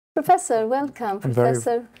Professor, welcome.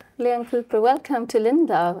 Professor Leon Cooper, welcome to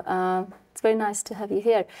Lindau. It's very nice to have you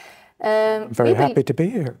here. I'm very happy to be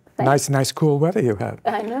here. Nice, cool weather you have.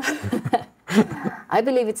 I know. I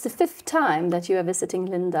believe it's the 5th time that you are visiting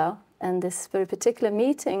Lindau, and this very particular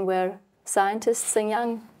meeting where scientists and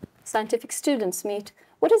young scientific students meet.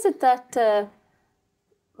 What is it that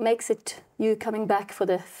makes it you coming back for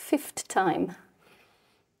the 5th time?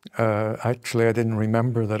 Actually, I didn't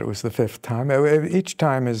remember that it was the 5th time. Each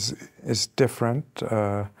time is different.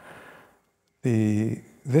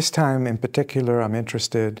 This time in particular, I'm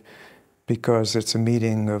interested because it's a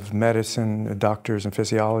meeting of medicine, doctors and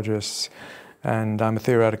physiologists, and I'm a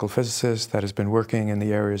theoretical physicist that has been working in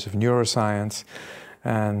the areas of neuroscience,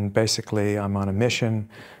 and basically I'm on a mission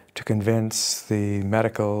to convince the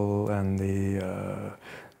medical and the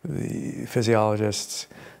physiologists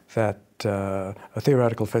that a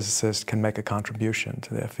theoretical physicist can make a contribution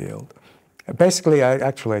to their field. Basically,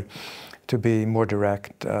 actually, to be more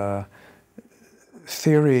direct,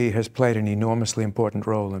 theory has played an enormously important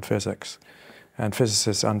role in physics, and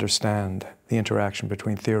physicists understand the interaction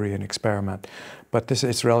between theory and experiment. But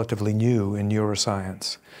it's relatively new in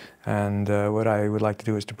neuroscience, and what I would like to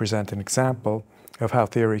do is to present an example of how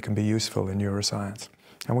theory can be useful in neuroscience.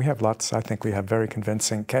 And we have lots, I think we have a very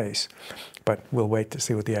convincing case, but we'll wait to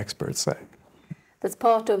see what the experts say. That's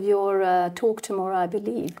part of your talk tomorrow, I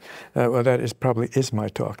believe. Well, that probably is my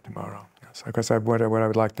talk tomorrow. Yes, because what I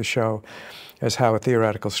would like to show is how a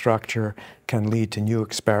theoretical structure can lead to new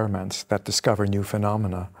experiments that discover new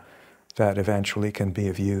phenomena that eventually can be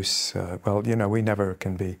of use. Well, you know, we never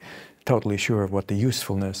can be totally sure of what the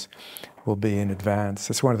usefulness will be in advance.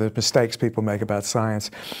 It's one of the mistakes people make about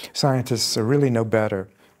science. Scientists are really no better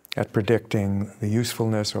at predicting the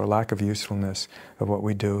usefulness or lack of usefulness of what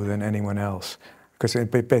we do than anyone else, because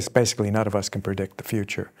basically none of us can predict the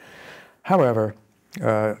future. However,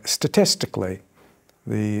 statistically,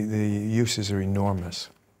 the uses are enormous.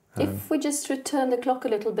 If we just return the clock a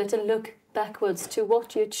little bit and look backwards to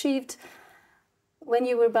what you achieved when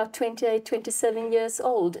you were about 28, 27 years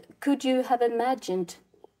old, could you have imagined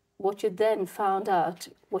what you then found out,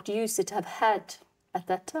 what use it have had at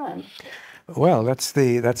that time? Well, that's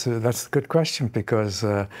a good question, because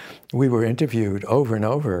we were interviewed over and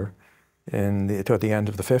over toward the end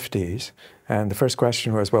of the 50s, and the first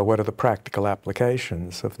question was, well, what are the practical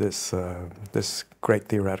applications of this great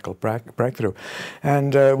theoretical breakthrough?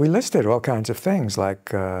 And we listed all kinds of things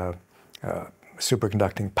like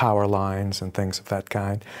superconducting power lines and things of that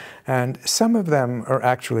kind. And some of them are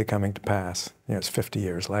actually coming to pass. You know, it's 50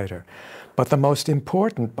 years later. But the most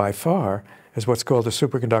important by far is what's called the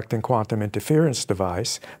superconducting quantum interference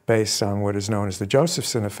device, based on what is known as the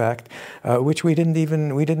Josephson effect, which we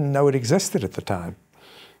didn't know it existed at the time.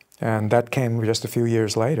 And that came just a few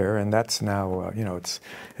years later, and that's now, you know,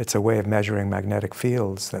 it's a way of measuring magnetic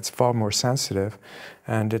fields that's far more sensitive,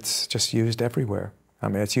 and it's just used everywhere. I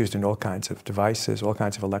mean, it's used in all kinds of devices, all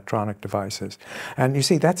kinds of electronic devices. And you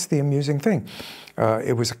see, that's the amusing thing.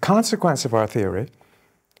 It was a consequence of our theory,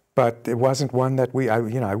 but it wasn't one that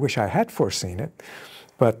I wish I had foreseen it.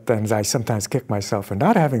 But then I sometimes kick myself for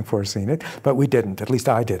not having foreseen it, but we didn't, at least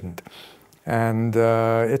I didn't. And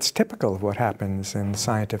it's typical of what happens in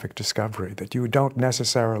scientific discovery, that you don't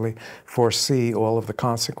necessarily foresee all of the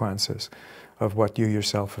consequences of what you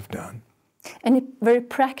yourself have done. Any very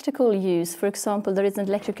practical use? For example, there is an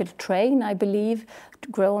electrical train, I believe,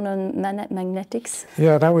 grown on magnetics.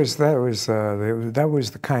 Yeah, that was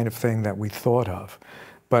the kind of thing that we thought of,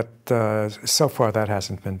 but so far that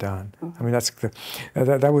hasn't been done. I mean,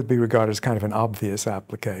 that would be regarded as kind of an obvious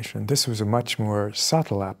application. This was a much more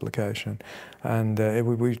subtle application, and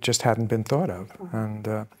we just hadn't been thought of.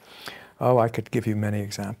 And oh, I could give you many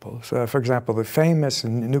examples. For example, the famous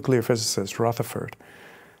nuclear physicist Rutherford,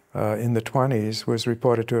 in the 20s, was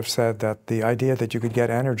reported to have said that the idea that you could get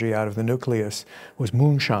energy out of the nucleus was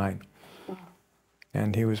moonshine.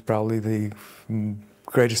 And he was probably the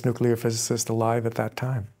greatest nuclear physicist alive at that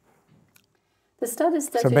time. The studies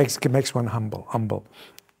that so it makes one humble.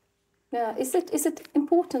 Yeah, is it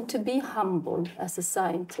important to be humble as a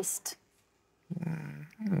scientist?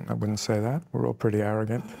 I wouldn't say that. We're all pretty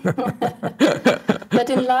arrogant. But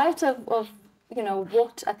in light of you know,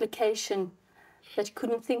 what application that you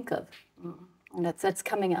couldn't think of, and that's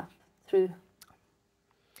coming up through?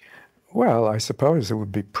 Well, I suppose it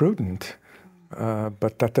would be prudent,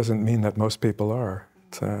 but that doesn't mean that most people are.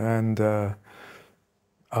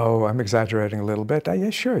 Oh, I'm exaggerating a little bit. Yeah,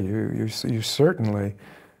 sure, you certainly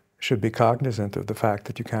should be cognizant of the fact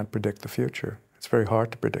that you can't predict the future. It's very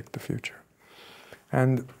hard to predict the future.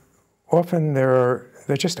 And often they're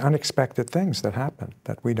just unexpected things that happen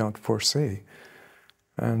that we don't foresee.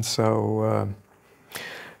 And so,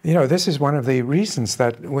 you know, this is one of the reasons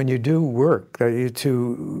that when you do work, that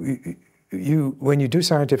when you do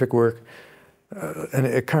scientific work, and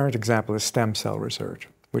a current example is stem cell research,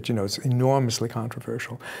 which, you know, is enormously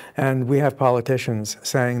controversial. And we have politicians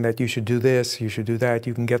saying that you should do this, you should do that,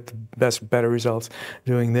 you can get the better results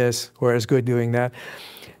doing this, or as good doing that.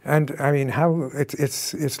 And I mean,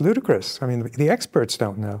 it's ludicrous. I mean, the experts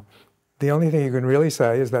don't know. The only thing you can really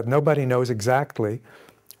say is that nobody knows exactly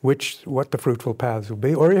what the fruitful paths will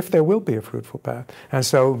be, or if there will be a fruitful path. And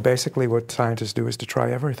so basically what scientists do is to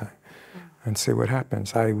try everything and see what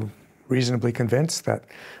happens. I'm reasonably convinced that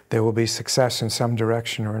there will be success in some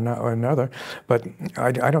direction or another, but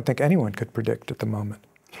I don't think anyone could predict at the moment.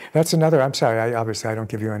 That's another, I'm sorry, obviously I don't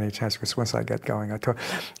give you any chance, because once I get going,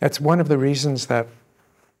 that's one of the reasons that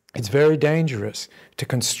it's very dangerous to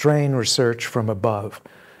constrain research from above.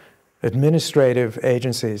 Administrative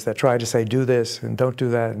agencies that try to say, do this and don't do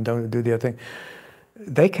that and don't do the other thing,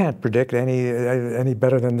 they can't predict any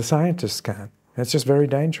better than the scientists can. It's just very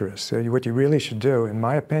dangerous. So what you really should do, in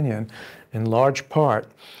my opinion, in large part,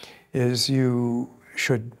 is you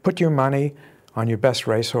should put your money on your best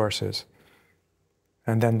racehorses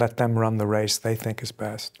and then let them run the race they think is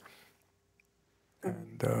best.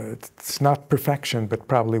 And it's not perfection, but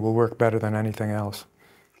probably will work better than anything else.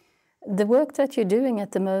 The work that you're doing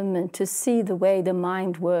at the moment to see the way the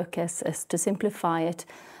mind works, as to simplify it,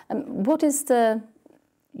 what is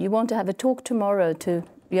you want to have a talk tomorrow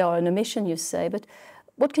you are on a mission, you say, but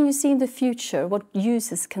what can you see in the future? What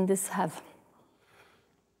uses can this have?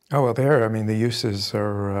 Oh, well, I mean, the uses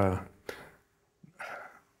are,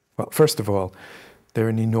 well, first of all, there are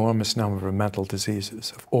an enormous number of mental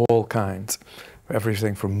diseases of all kinds.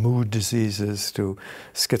 Everything from mood diseases to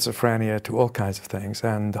schizophrenia to all kinds of things.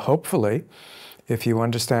 And hopefully, if you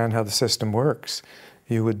understand how the system works,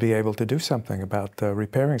 you would be able to do something about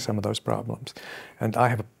repairing some of those problems. And I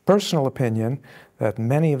have a personal opinion that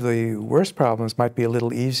many of the worst problems might be a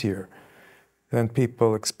little easier than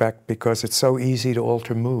people expect, because it's so easy to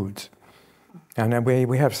alter moods. And then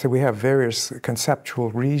we have various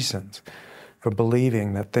conceptual reasons for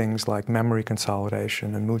believing that things like memory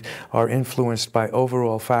consolidation and mood are influenced by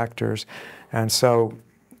overall factors. And so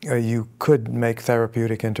you could make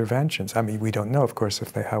therapeutic interventions. I mean, we don't know, of course,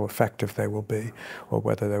 how effective they will be or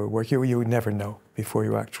whether they will work. You would never know before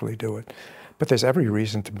you actually do it. But there's every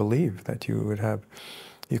reason to believe that you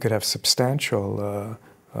could have substantial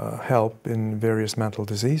help in various mental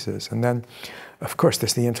diseases. And then, of course,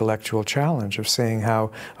 there's the intellectual challenge of seeing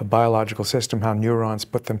how a biological system, how neurons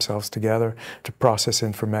put themselves together to process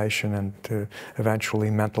information and to eventually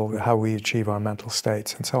how we achieve our mental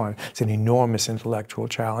states and so on. It's an enormous intellectual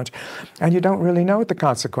challenge. And you don't really know what the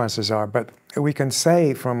consequences are, but we can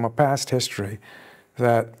say from a past history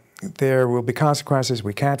that there will be consequences,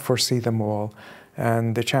 we can't foresee them all,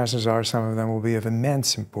 and the chances are some of them will be of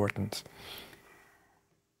immense importance.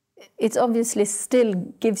 It obviously still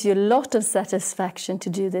gives you a lot of satisfaction to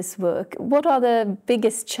do this work. What are the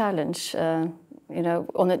biggest challenge, you know,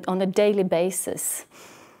 on a daily basis?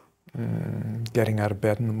 Getting out of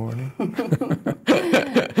bed in the morning.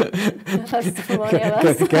 That's for many of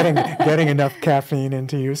us. getting enough caffeine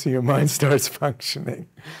into you so your mind starts functioning.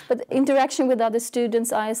 But interaction with other students,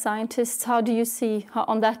 scientists, how do you see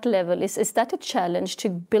on that level? Is that a challenge to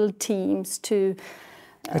build teams, to...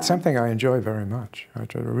 It's something I enjoy very much. I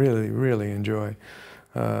really, really enjoy.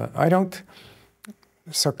 I don't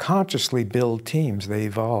so consciously build teams, they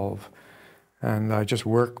evolve. And I just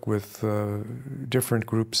work with different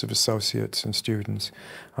groups of associates and students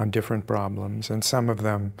on different problems. And some of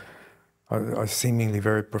them are seemingly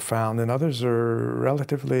very profound, and others are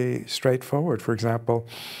relatively straightforward. For example,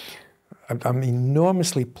 I'm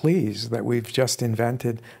enormously pleased that we've just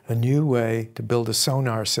invented a new way to build a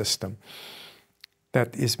sonar system.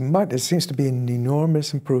 That is it seems to be an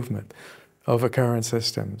enormous improvement over current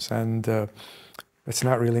systems, and it's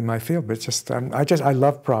not really my field, but it's just I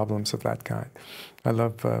love problems of that kind. I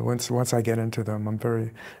love once I get into them, I'm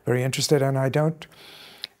very, very interested, and I don't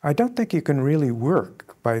think you can really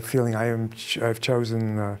work by feeling I've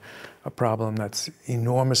chosen a problem that's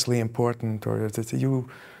enormously important, or that you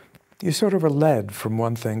sort of are led from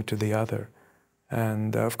one thing to the other,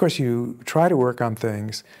 and of course you try to work on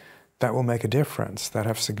things that will make a difference, that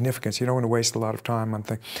have significance. You don't want to waste a lot of time on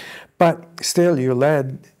things. But still, you're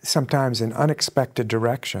led sometimes in unexpected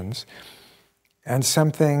directions, and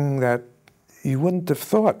something that you wouldn't have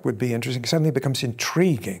thought would be interesting suddenly becomes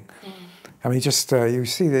intriguing. I mean, just you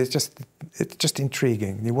see, it's just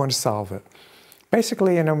intriguing. You want to solve it.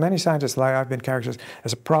 Basically, you know, many scientists, like I've been characterized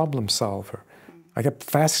as a problem solver. I get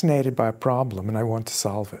fascinated by a problem, and I want to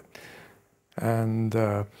solve it. And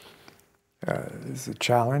it's a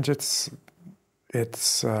challenge. It's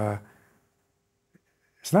not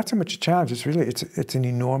so much a challenge. It's really it's an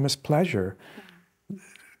enormous pleasure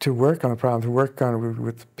to work on a problem, to work on it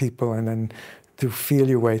with people, and then to feel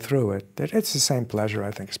your way through it. It's the same pleasure,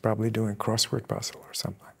 I think, as probably doing crossword puzzle or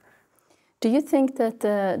something. Do you think that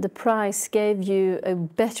the prize gave you a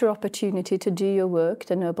better opportunity to do your work,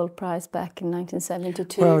 the Nobel Prize back in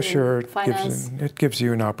 1972? Well, sure. It gives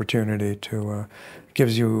you an opportunity to,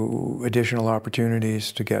 gives you additional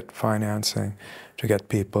opportunities to get financing, to get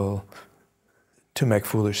people to make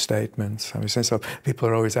foolish statements. I mean, since people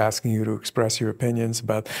are always asking you to express your opinions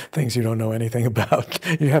about things you don't know anything about,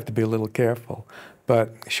 you have to be a little careful.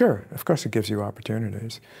 But sure, of course it gives you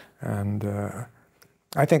opportunities. And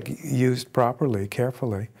I think used properly,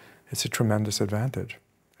 carefully, it's a tremendous advantage,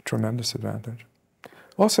 a tremendous advantage.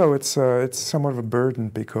 Also, it's somewhat of a burden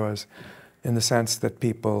because in the sense that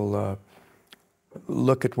people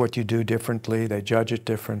look at what you do differently, they judge it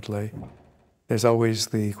differently. There's always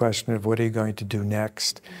the question of what are you going to do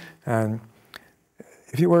next? And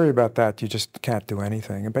if you worry about that, you just can't do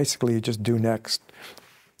anything. And basically, you just do next.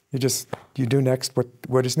 You do next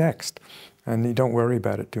what is next. And you don't worry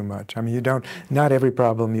about it too much. I mean, not every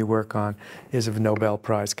problem you work on is of Nobel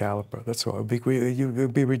Prize caliber. That's all. It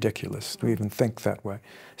would be ridiculous to even think that way.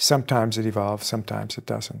 Sometimes it evolves, sometimes it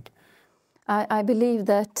doesn't. I believe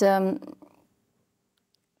that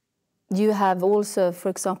you have also, for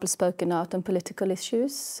example, spoken out on political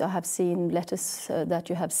issues. I have seen letters that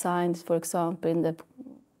you have signed, for example, in the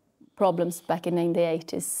problems back in the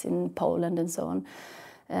 80s in Poland and so on.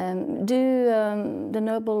 Do the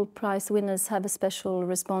Nobel Prize winners have a special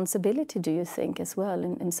responsibility, do you think, as well,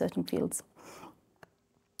 in certain fields?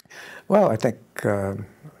 Well, I think I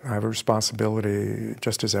have a responsibility,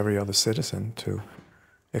 just as every other citizen, to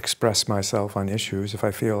express myself on issues if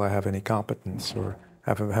I feel I have any competence or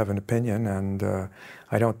have an opinion, and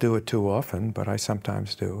I don't do it too often, but I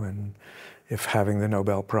sometimes do. And if having the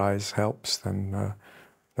Nobel Prize helps, then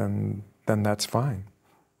that's fine.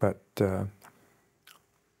 But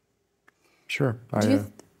sure. But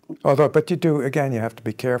you do, again, you have to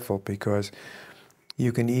be careful because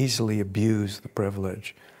you can easily abuse the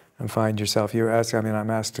privilege and find yourself, I'm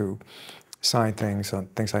asked to sign things on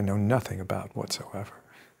things I know nothing about whatsoever.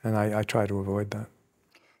 And I try to avoid that.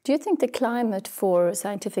 Do you think the climate for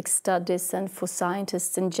scientific studies and for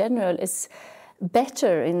scientists in general is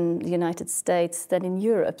better in the United States than in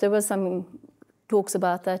Europe? There were some talks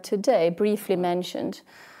about that today, briefly mentioned.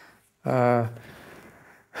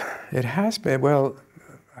 It has been, well,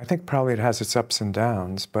 I think probably it has its ups and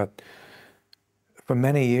downs, but for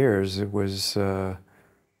many years it was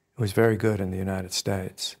very good in the United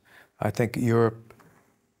States. I think Europe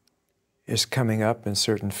is coming up in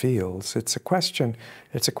certain fields. It's a question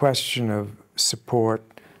of support,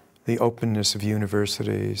 the openness of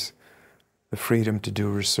universities, the freedom to do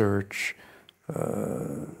research,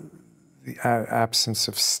 the absence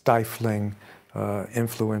of stifling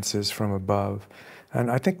influences from above. And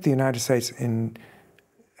I think the United States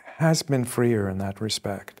has been freer in that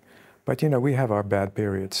respect. But, we have our bad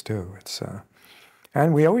periods too.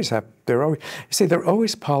 And we always have, there are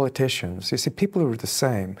always politicians. You see, people are the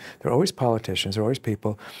same. There are always politicians. There are always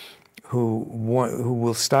people who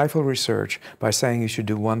will stifle research by saying you should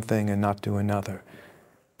do one thing and not do another.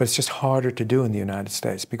 But it's just harder to do in the United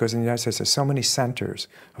States because in the United States there's so many centers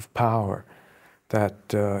of power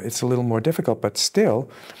that it's a little more difficult. But still,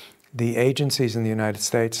 the agencies in the United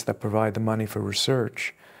States that provide the money for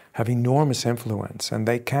research have enormous influence, and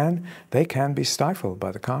they can be stifled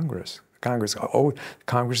by the Congress. Congress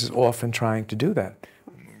is often trying to do that.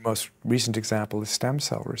 The most recent example is stem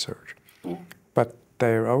cell research. Yeah. But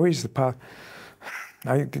they're always talk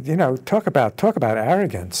about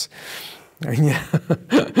arrogance. You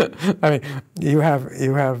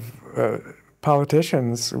have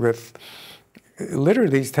politicians with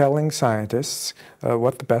literally telling scientists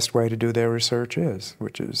what the best way to do their research is,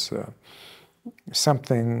 which is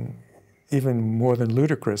something even more than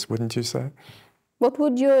ludicrous, wouldn't you say? What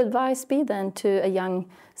would your advice be then to a young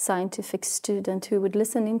scientific student who would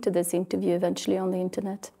listen into this interview eventually on the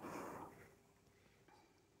internet?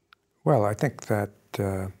 Well, I think that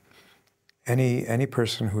any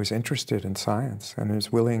person who is interested in science and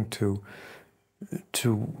is willing to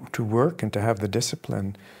work and to have the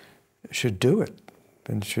discipline should do it.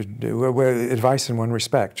 And should do advice in one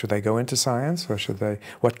respect. Should they go into science, or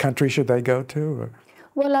what country should they go to? Or?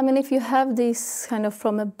 Well, if you have this kind of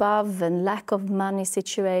from above and lack of money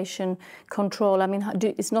situation control,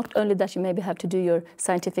 it's not only that you maybe have to do your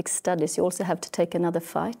scientific studies, you also have to take another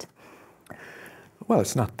fight. Well,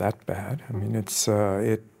 it's not that bad.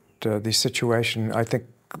 the situation, I think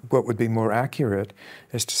what would be more accurate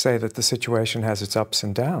is to say that the situation has its ups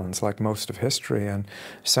and downs, like most of history, and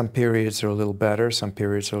some periods are a little better, some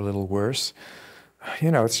periods are a little worse.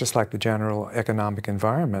 You know, it's just like the general economic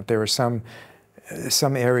environment. There are some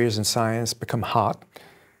areas in science become hot,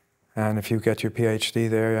 and if you get your PhD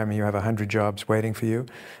there, I mean, you have 100 jobs waiting for you.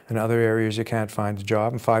 In other areas, you can't find a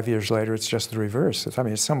job, and 5 years later, it's just the reverse. I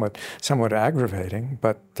mean, it's somewhat aggravating,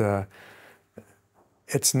 but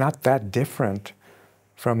it's not that different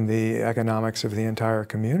from the economics of the entire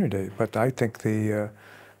community. But I think the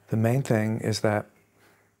main thing is that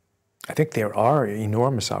I think there are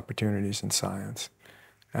enormous opportunities in science,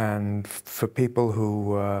 and for people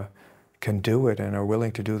who can do it and are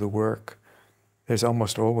willing to do the work, there's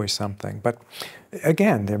almost always something. But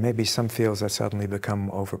again, there may be some fields that suddenly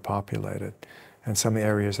become overpopulated, and some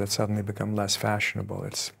areas that suddenly become less fashionable.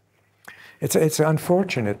 It's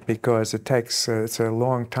unfortunate because it takes it's a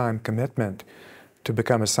long time commitment to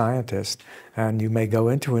become a scientist, and you may go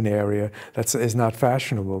into an area that is not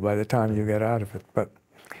fashionable by the time you get out of it. But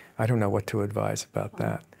I don't know what to advise about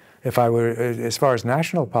that. If I were, as far as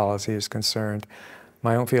national policy is concerned,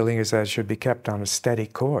 my own feeling is that it should be kept on a steady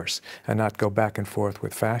course and not go back and forth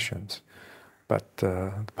with fashions. But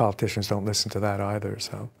politicians don't listen to that either.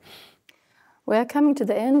 So we are coming to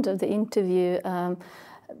the end of the interview.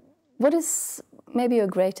 What is maybe your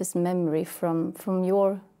greatest memory from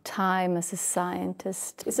your time as a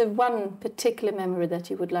scientist? Is there one particular memory that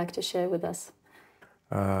you would like to share with us?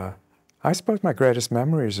 I suppose my greatest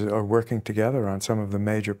memories are working together on some of the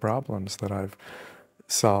major problems that I've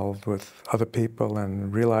solved with other people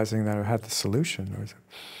and realizing that I had the solution.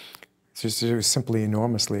 It was simply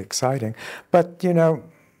enormously exciting. But, you know,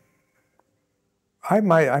 I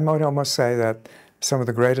might almost say that some of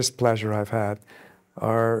the greatest pleasure I've had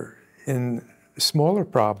are in smaller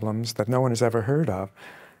problems that no one has ever heard of.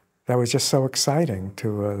 That was just so exciting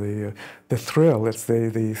to the thrill. It's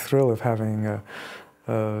the thrill of having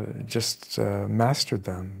just mastered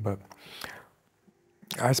them. But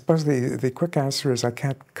I suppose the quick answer is I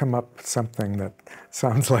can't come up with something that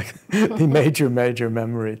sounds like the major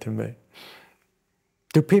memory to me.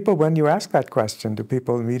 Do people, when you ask that question, do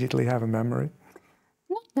people immediately have a memory?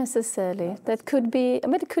 Not necessarily. That could be, I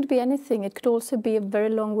mean, it could be anything. It could also be a very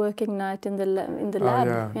long working night in the lab.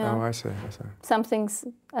 Oh, yeah. You know? Oh, I see. Some things,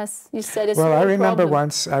 as you said, is well, a I remember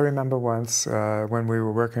problem. once when we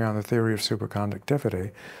were working on the theory of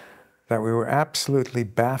superconductivity that we were absolutely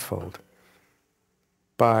baffled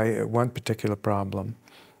by one particular problem.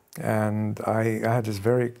 And I had this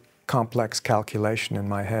very complex calculation in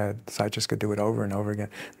my head, so I just could do it over and over again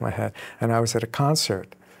in my head. And I was at a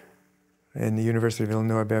concert in the University of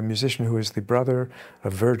Illinois by a musician who is the brother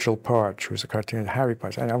of Virgil Partch, who was a cartoon, Harry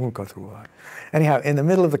Partch. I won't go through all that. Anyhow, in the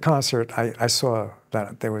middle of the concert, I saw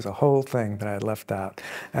that there was a whole thing that I had left out.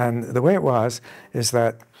 And the way it was is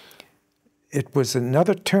that it was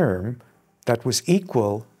another term that was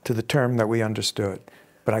equal to the term that we understood.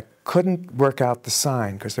 But I couldn't work out the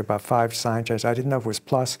sign because there are about 5 sign changes. I didn't know if it was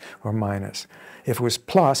plus or minus. If it was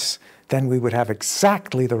plus, then we would have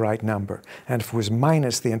exactly the right number. And if it was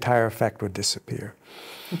minus, the entire effect would disappear.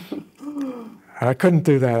 I couldn't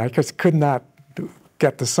do that. I just could not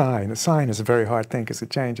get the sign. The sign is a very hard thing because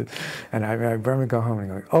it changes. And I remember going home and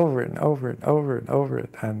going over it and over it and over it and over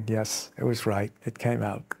it. And yes, it was right. It came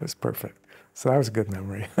out. It was perfect. So that was a good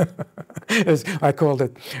memory. I called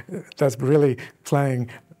it, that's really playing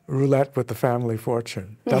roulette with the family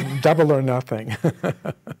fortune, double or nothing.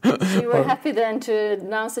 You were happy then to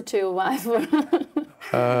announce it to your wife?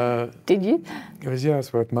 Did you? It was, yes,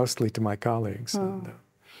 but mostly to my colleagues. And,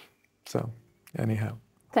 so, anyhow.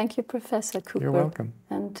 Thank you, Professor Cooper. You're welcome.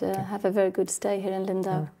 And have a very good stay here in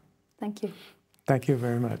Lindau. Yeah. Thank you. Thank you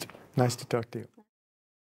very much. Nice to talk to you.